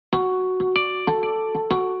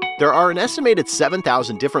There are an estimated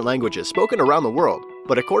 7,000 different languages spoken around the world,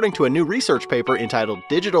 but according to a new research paper entitled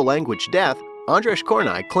Digital Language Death, Andres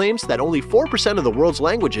Kornai claims that only 4% of the world's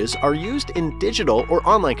languages are used in digital or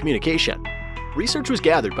online communication. Research was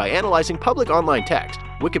gathered by analyzing public online text,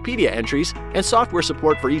 Wikipedia entries, and software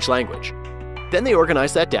support for each language. Then they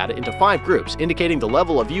organized that data into 5 groups indicating the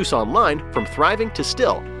level of use online from thriving to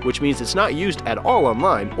still, which means it's not used at all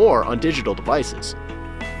online or on digital devices.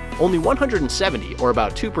 Only 170, or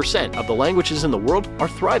about 2%, of the languages in the world are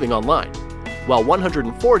thriving online, while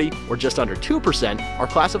 140, or just under 2%, are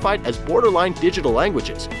classified as borderline digital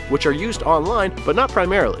languages, which are used online but not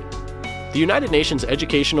primarily. The United Nations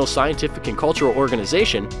Educational, Scientific and Cultural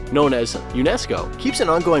Organization, known as UNESCO, keeps an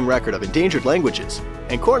ongoing record of endangered languages,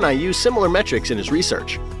 and Kornai used similar metrics in his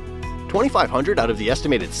research. 2,500 out of the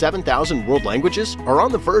estimated 7,000 world languages are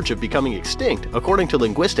on the verge of becoming extinct, according to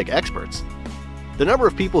linguistic experts. The number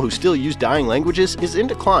of people who still use dying languages is in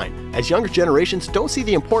decline, as younger generations don't see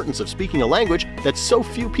the importance of speaking a language that so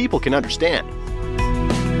few people can understand.